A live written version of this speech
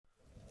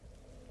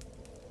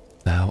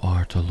Thou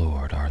art a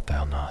Lord, art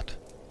thou not,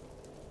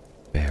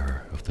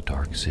 bearer of the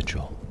dark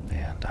sigil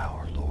and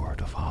our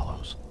Lord of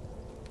Hollows?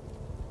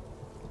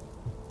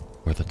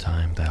 For the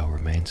time thou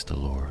remainst a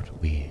Lord,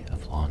 we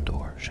of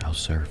Londor shall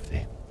serve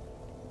thee,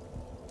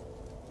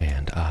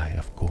 and I,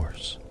 of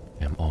course,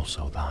 am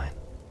also thine.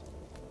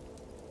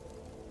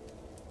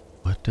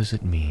 What does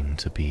it mean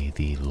to be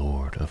the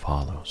Lord of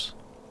Hollows,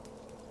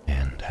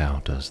 and how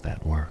does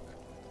that work?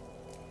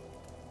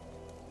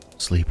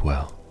 Sleep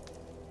well,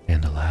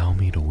 and allow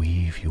me to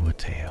weave you a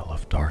tale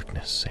of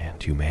darkness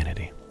and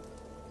humanity,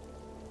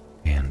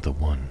 and the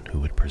one who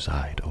would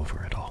preside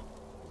over it all.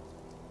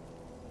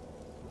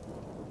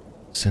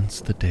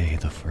 Since the day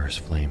the first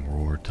flame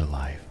roared to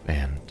life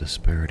and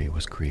disparity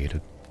was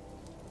created,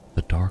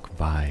 the dark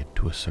vied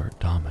to assert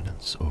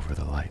dominance over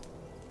the light.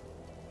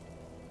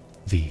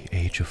 The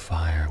Age of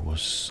Fire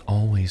was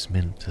always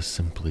meant to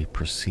simply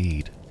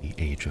precede the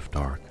Age of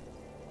Dark,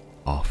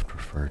 oft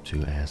referred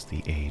to as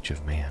the Age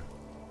of Man.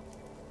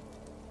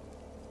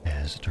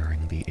 As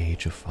during the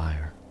Age of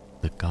Fire,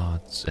 the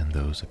gods and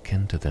those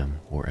akin to them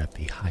were at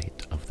the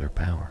height of their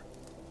power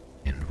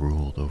and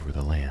ruled over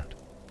the land,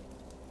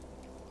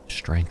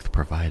 strength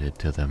provided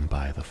to them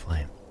by the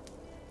flame.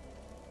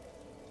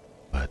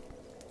 But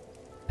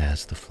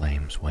as the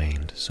flames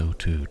waned, so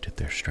too did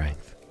their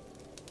strength.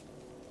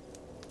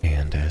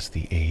 And as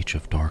the Age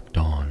of Dark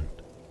dawned,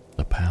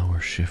 the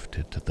power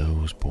shifted to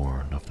those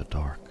born of the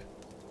dark,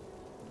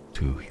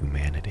 to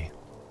humanity.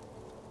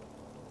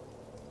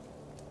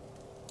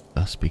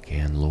 Thus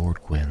began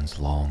Lord Gwyn's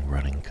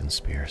long-running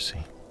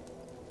conspiracy,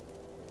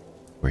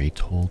 where he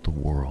told the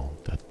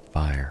world that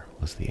fire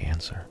was the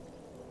answer,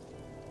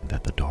 and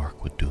that the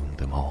dark would doom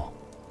them all.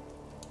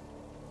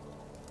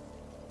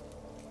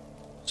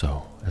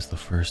 So, as the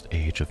first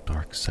Age of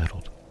Dark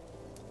settled,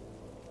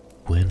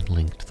 Gwyn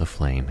linked the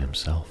flame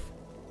himself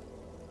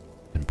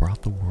and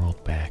brought the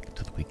world back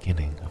to the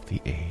beginning of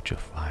the Age of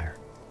Fire,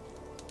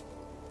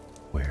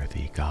 where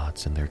the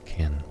gods and their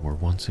kin were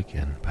once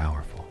again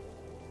powerful.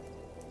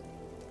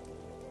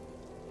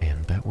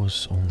 And that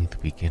was only the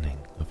beginning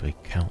of a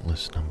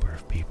countless number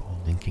of people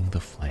linking the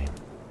flame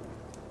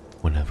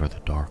whenever the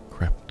dark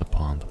crept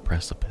upon the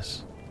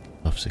precipice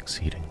of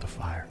succeeding the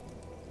fire.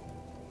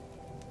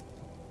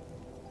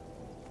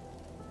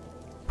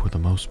 For the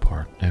most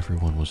part,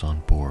 everyone was on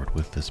board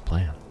with this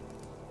plan,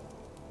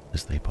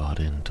 as they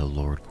bought into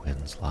Lord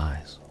Gwyn's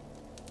lies.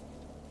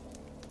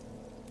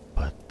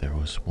 But there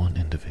was one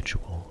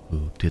individual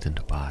who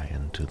didn't buy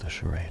into the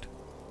charade,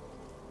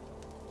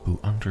 who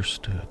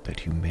understood that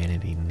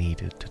humanity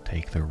needed to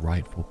take their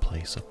rightful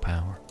place of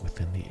power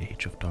within the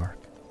Age of Dark.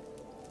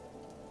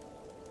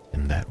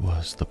 And that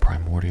was the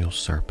primordial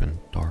serpent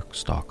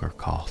Darkstalker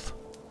Koth.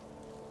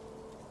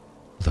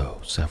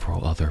 Though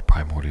several other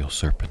primordial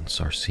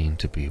serpents are seen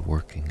to be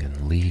working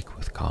in league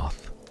with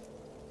Koth,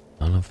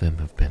 none of them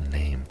have been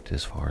named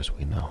as far as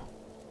we know.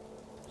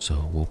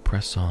 So we'll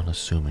press on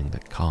assuming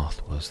that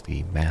Koth was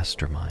the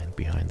mastermind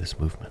behind this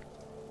movement.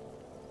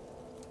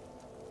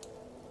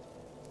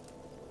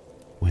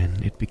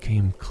 When it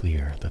became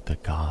clear that the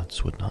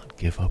gods would not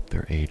give up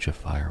their Age of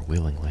Fire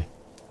willingly,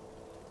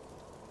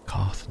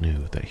 Koth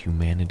knew that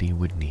humanity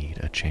would need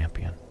a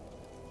champion,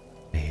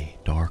 a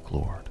Dark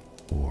Lord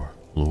or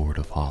Lord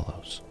of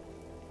Hollows,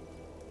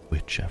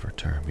 whichever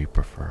term you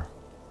prefer,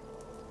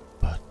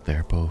 but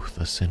they're both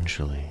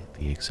essentially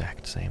the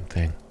exact same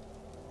thing.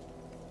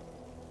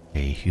 A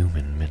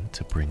human meant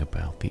to bring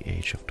about the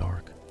Age of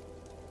Dark,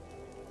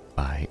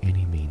 by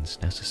any means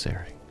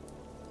necessary,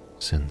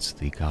 since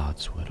the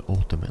gods would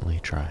ultimately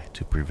try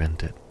to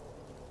prevent it.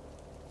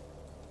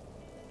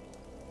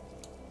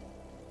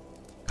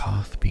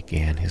 Koth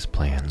began his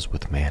plans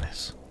with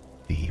Manus,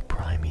 the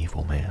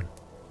primeval man,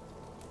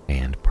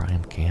 and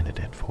prime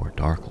candidate for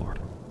Dark Lord.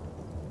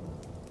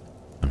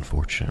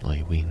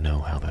 Unfortunately, we know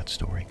how that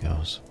story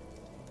goes.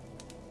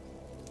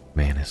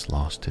 Manus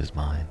lost his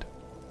mind,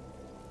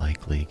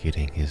 likely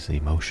getting his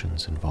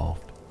emotions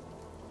involved,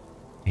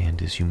 and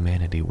his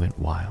humanity went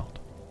wild.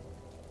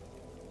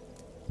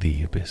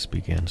 The Abyss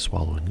began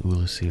swallowing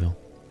Ulasil,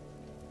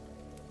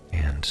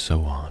 and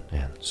so on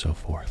and so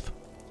forth.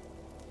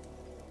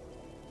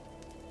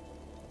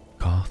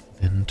 Koth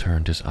then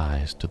turned his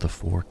eyes to the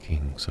four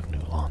kings of New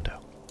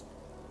Londo,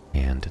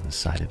 and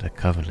incited a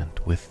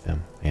covenant with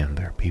them and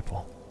their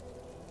people.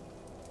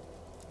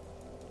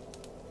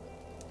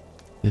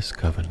 This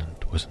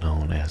covenant was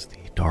known as the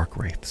Dark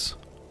Wraiths,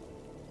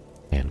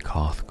 and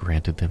Koth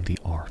granted them the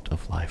art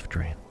of Life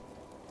Drain,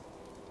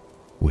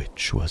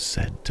 which was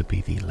said to be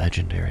the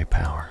legendary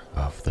power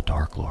of the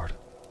Dark Lord,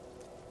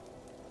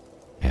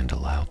 and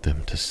allowed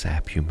them to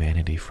sap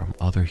humanity from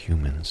other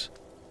humans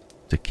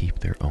to keep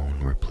their own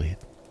replete.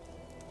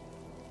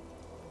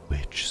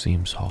 Which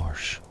seems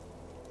harsh,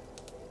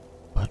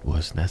 but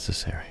was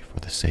necessary for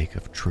the sake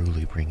of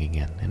truly bringing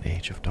in an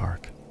Age of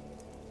Dark.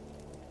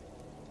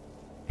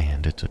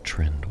 And it's a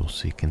trend we'll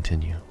see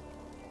continue,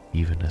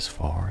 even as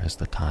far as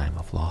the time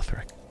of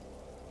Lothric.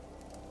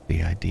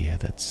 The idea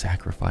that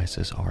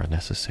sacrifices are a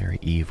necessary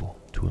evil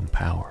to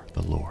empower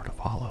the Lord of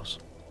Hollows.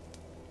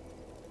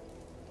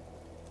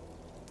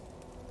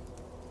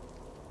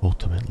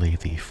 Ultimately,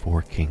 the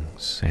Four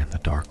Kings and the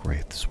Dark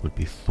Wraiths would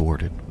be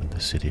thwarted when the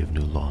city of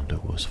New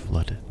Londo was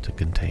flooded to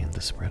contain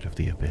the spread of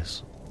the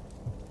abyss.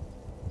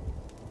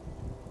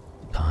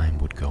 Time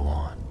would go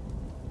on,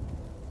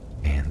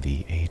 and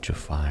the Age of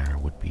Fire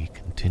would be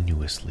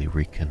continuously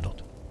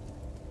rekindled,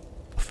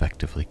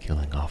 effectively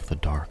killing off the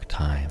dark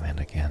time and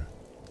again.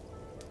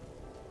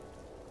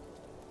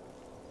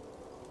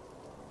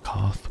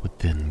 Koth would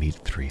then meet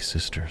three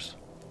sisters,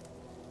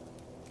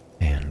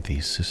 and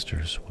these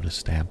sisters would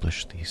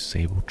establish the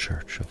Sable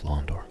Church of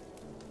Londor,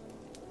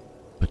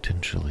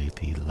 potentially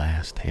the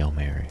last Hail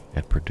Mary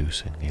at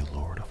producing a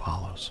Lord of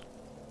Hollows,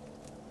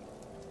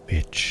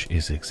 which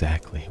is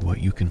exactly what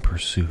you can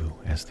pursue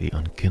as the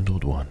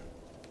Unkindled One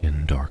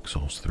in Dark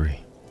Souls 3.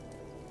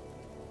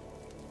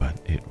 But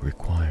it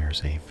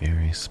requires a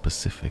very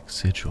specific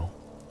sigil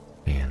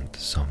and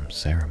some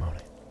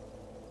ceremony.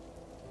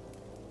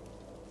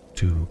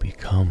 To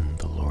become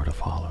the Lord of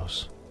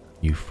Hollows,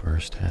 you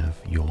first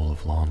have Yol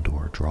of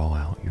Londor draw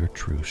out your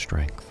true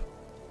strength,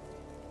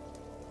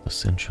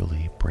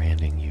 essentially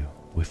branding you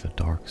with a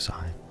dark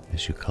sign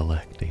as you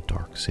collect a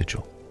dark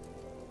sigil.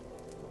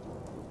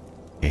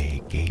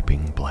 A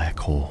gaping black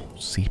hole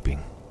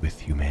seeping with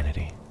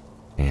humanity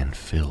and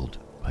filled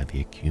by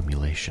the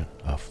accumulation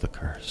of the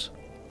curse.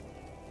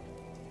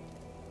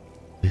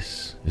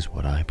 This is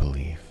what I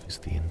believe is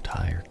the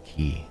entire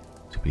key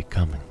to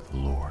becoming the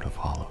Lord of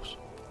Hollows.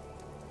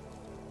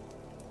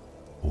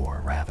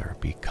 Or rather,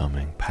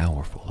 becoming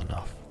powerful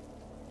enough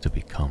to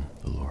become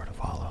the Lord of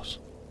Hollows.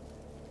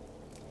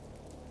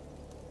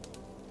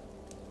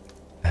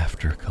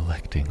 After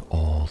collecting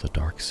all the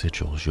dark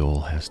sigils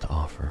Yol has to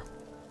offer,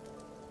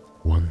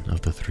 one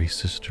of the three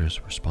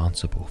sisters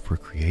responsible for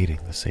creating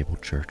the Sable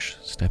Church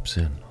steps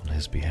in on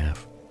his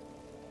behalf.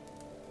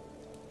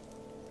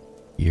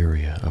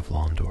 Iria of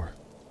Londor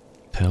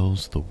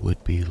tells the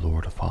would-be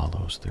Lord of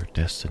Hollows their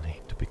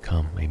destiny to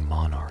become a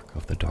monarch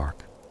of the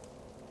dark,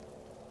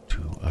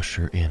 to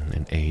usher in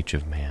an age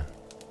of man,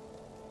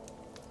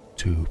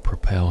 to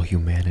propel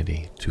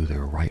humanity to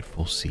their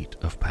rightful seat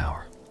of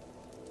power.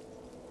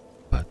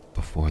 But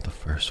before the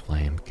first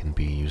flame can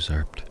be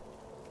usurped,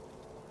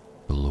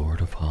 the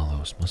Lord of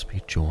Hollows must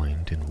be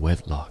joined in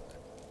wedlock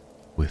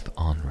with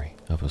Anri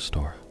of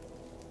Astora.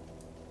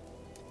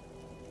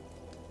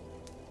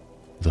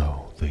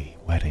 Though the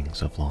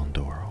weddings of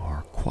Londor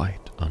are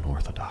quite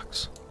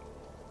unorthodox.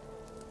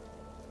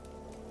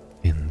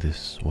 In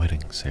this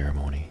wedding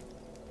ceremony,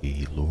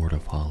 the Lord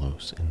of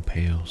Hollows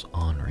impales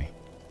Anri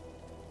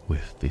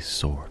with the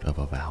Sword of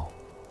Avowal,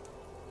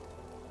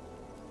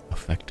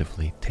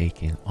 effectively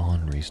taking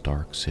Anri's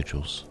dark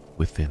sigils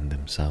within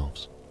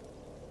themselves.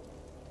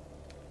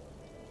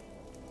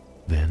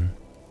 Then,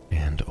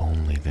 and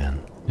only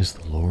then, is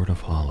the Lord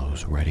of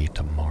Hollows ready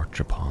to march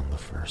upon the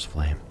first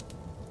flame,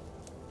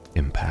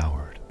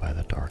 empowered by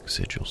the dark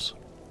sigils,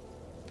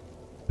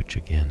 which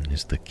again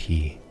is the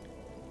key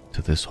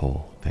to this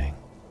whole thing.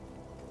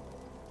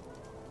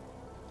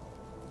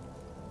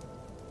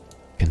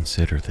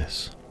 Consider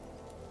this.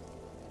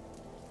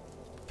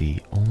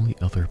 The only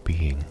other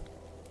being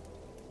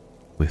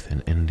with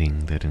an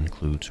ending that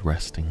includes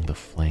wresting the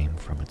flame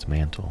from its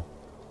mantle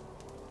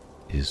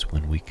is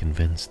when we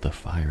convince the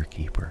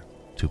Firekeeper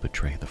to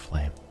betray the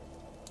flame.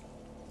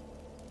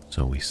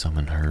 So we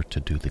summon her to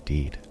do the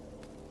deed.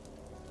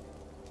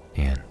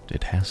 And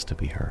it has to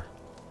be her,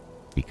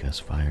 because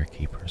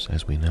Firekeepers,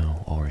 as we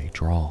know, are a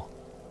draw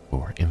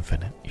for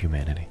infinite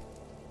humanity.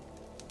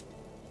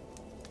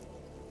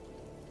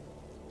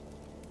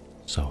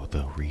 So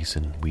the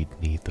reason we'd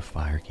need the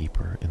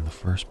Firekeeper in the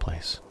first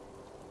place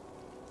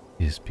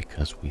is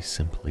because we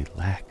simply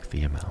lack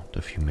the amount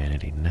of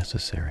humanity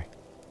necessary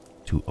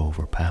to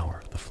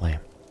overpower the flame.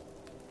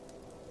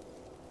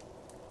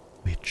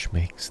 Which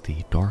makes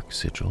the dark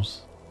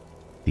sigils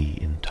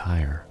the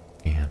entire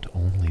and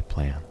only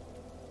plan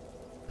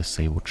the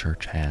Sable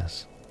Church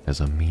has as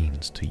a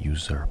means to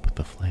usurp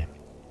the flame.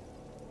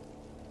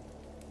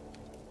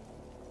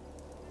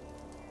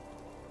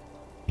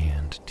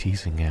 And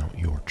teasing out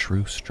your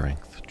true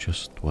strength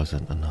just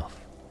wasn't enough.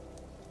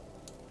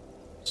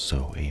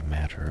 So a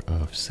matter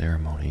of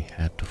ceremony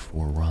had to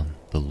forerun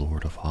the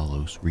Lord of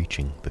Hollows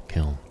reaching the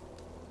kiln.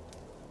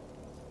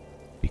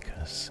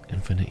 Because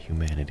infinite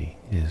humanity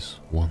is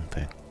one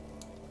thing.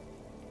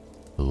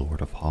 The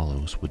Lord of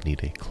Hollows would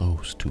need a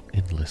close to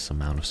endless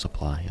amount of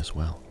supply as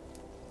well.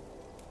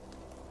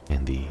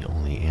 And the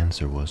only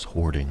answer was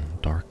hoarding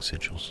dark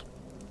sigils.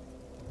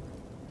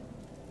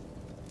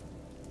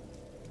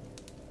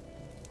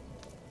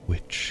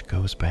 Which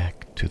goes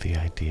back to the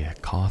idea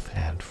Koth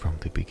had from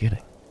the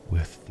beginning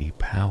with the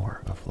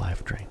power of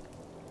Life Drain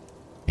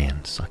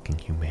and sucking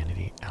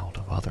humanity out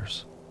of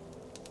others.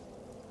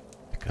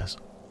 Because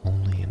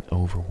only an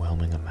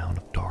overwhelming amount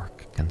of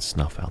dark can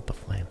snuff out the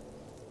flame.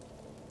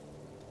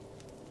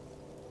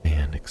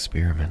 An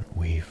experiment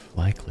we've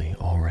likely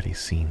already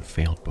seen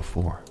failed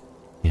before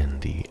in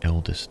the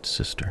eldest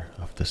sister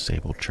of the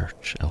Sable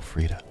Church,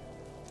 Elfrida,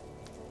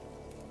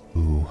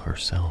 who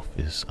herself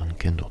is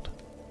unkindled,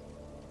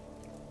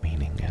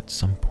 meaning at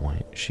some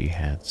point she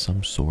had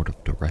some sort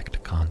of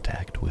direct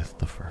contact with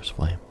the First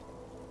Flame.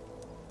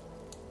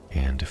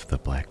 And if the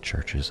Black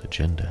Church's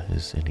agenda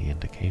is any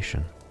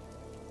indication,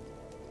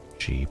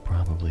 she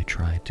probably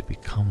tried to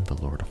become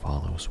the Lord of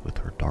Hollows with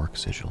her dark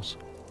sigils.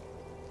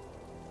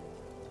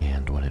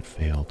 And when it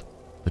failed,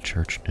 the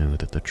Church knew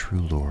that the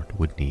true Lord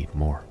would need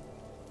more.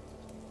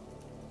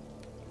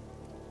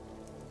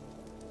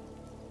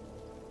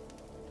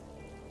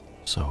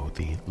 So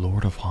the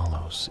Lord of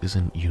Hollows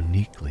isn't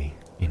uniquely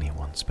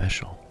anyone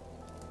special.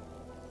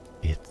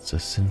 It's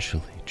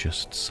essentially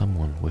just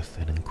someone with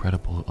an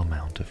incredible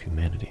amount of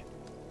humanity,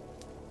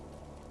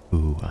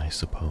 who, I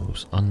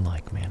suppose,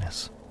 unlike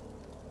Manus,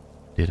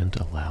 didn't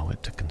allow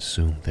it to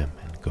consume them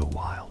and go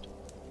wild.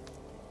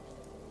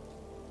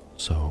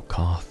 So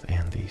Koth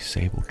and the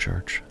Sable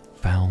Church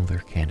found their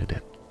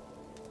candidate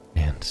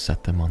and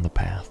set them on the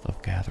path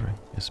of gathering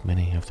as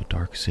many of the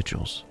dark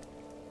sigils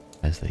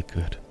as they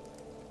could,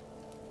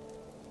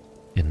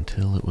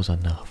 until it was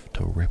enough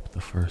to rip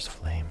the First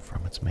Flame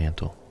from its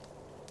mantle,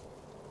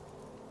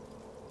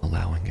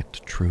 allowing it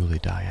to truly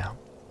die out,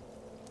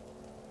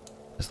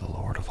 as the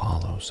Lord of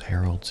Hollows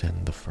heralds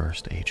in the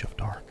First Age of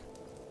Dark,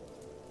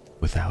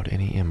 without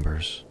any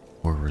embers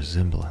or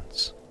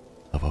resemblance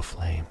of a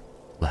flame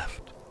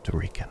left to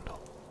rekindle.